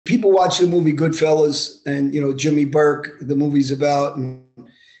people watch the movie Goodfellas, and Jimmy Burke, the movie's about, and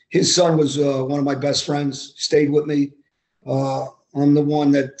his son was one of my best friends, stayed with me. I'm the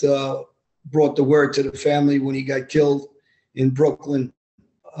one that brought the word to the family when he got killed in Brooklyn.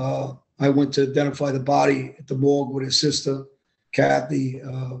 I went to identify the body at the morgue with his sister, Kathy.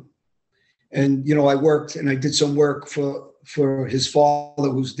 And I worked and I did some work for his father,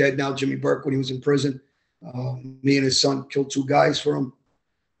 who's dead now, Jimmy Burke, when he was in prison. Me and his son killed 2 guys for him.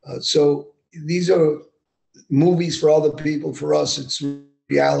 So these are movies for other people. For us, it's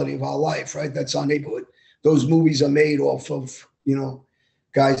reality of our life, right? That's our neighborhood. Those movies are made off of,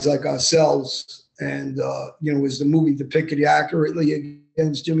 guys like ourselves. And, is the movie depicted accurately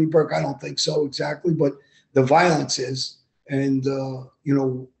against Jimmy Burke? I don't think so exactly, but the violence is. And,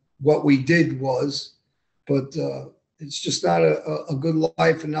 what we did was, but it's just not a good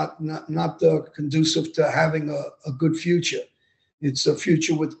life, and not conducive to having a good future. It's a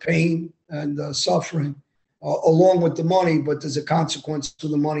future with pain and suffering, along with the money, but there's a consequence to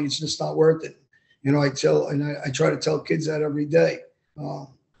the money. It's just not worth it. I try to tell kids that every day.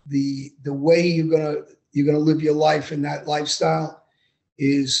 The way you're gonna live your life in that lifestyle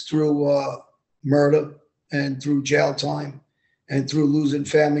is through murder and through jail time and through losing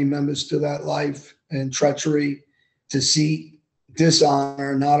family members to that life and treachery, deceit,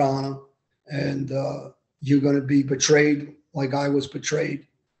 dishonor, not honor. And you're going to be betrayed like I was betrayed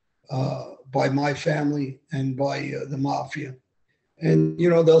by my family and by the mafia. And,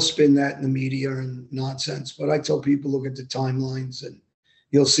 they'll spin that in the media and nonsense. But I tell people, look at the timelines, and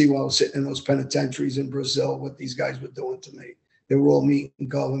you'll see while I was sitting in those penitentiaries in Brazil what these guys were doing to me. They were all meeting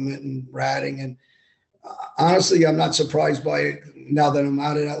government and ratting. And honestly, I'm not surprised by it now that I'm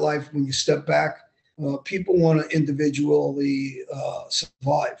out of that life. When you step back, people want to individually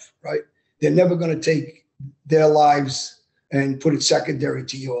survive, right? They're never going to take their lives and put it secondary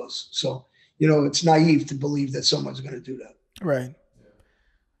to yours. So, it's naive to believe that someone's going to do that. Right.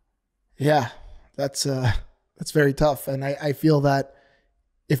 Yeah, that's very tough. And I feel that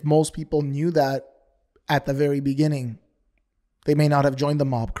if most people knew that at the very beginning, they may not have joined the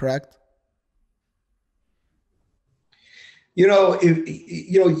mob, correct? I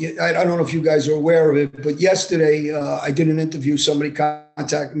don't know if you guys are aware of it, but yesterday I did an interview. Somebody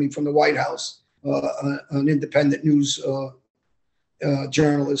contacted me from the White House, an independent news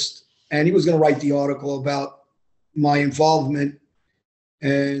journalist, and he was going to write the article about my involvement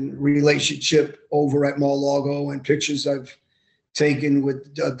and relationship over at Mar-a-Lago and pictures I've taken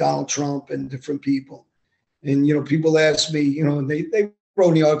with Donald Trump and different people. And, people asked me, they wrote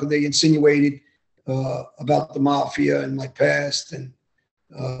in the article, they insinuated about the mafia and my past and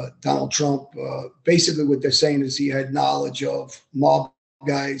Donald Trump. Basically what they're saying is he had knowledge of mob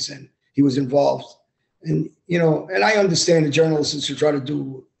guys and he was involved. And, and I understand the journalist is to try to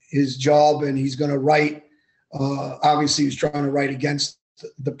do his job, and he's going to write. Obviously, he's trying to write against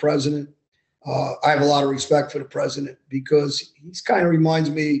the president. I have a lot of respect for the president because he's kind of reminds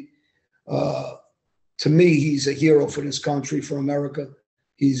me, to me, he's a hero for this country, for America.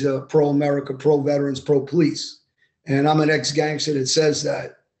 He's a pro-America, pro-veterans, pro-police. And I'm an ex-gangster that says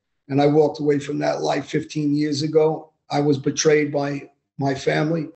that. And I walked away from that life 15 years ago. I was betrayed by my family.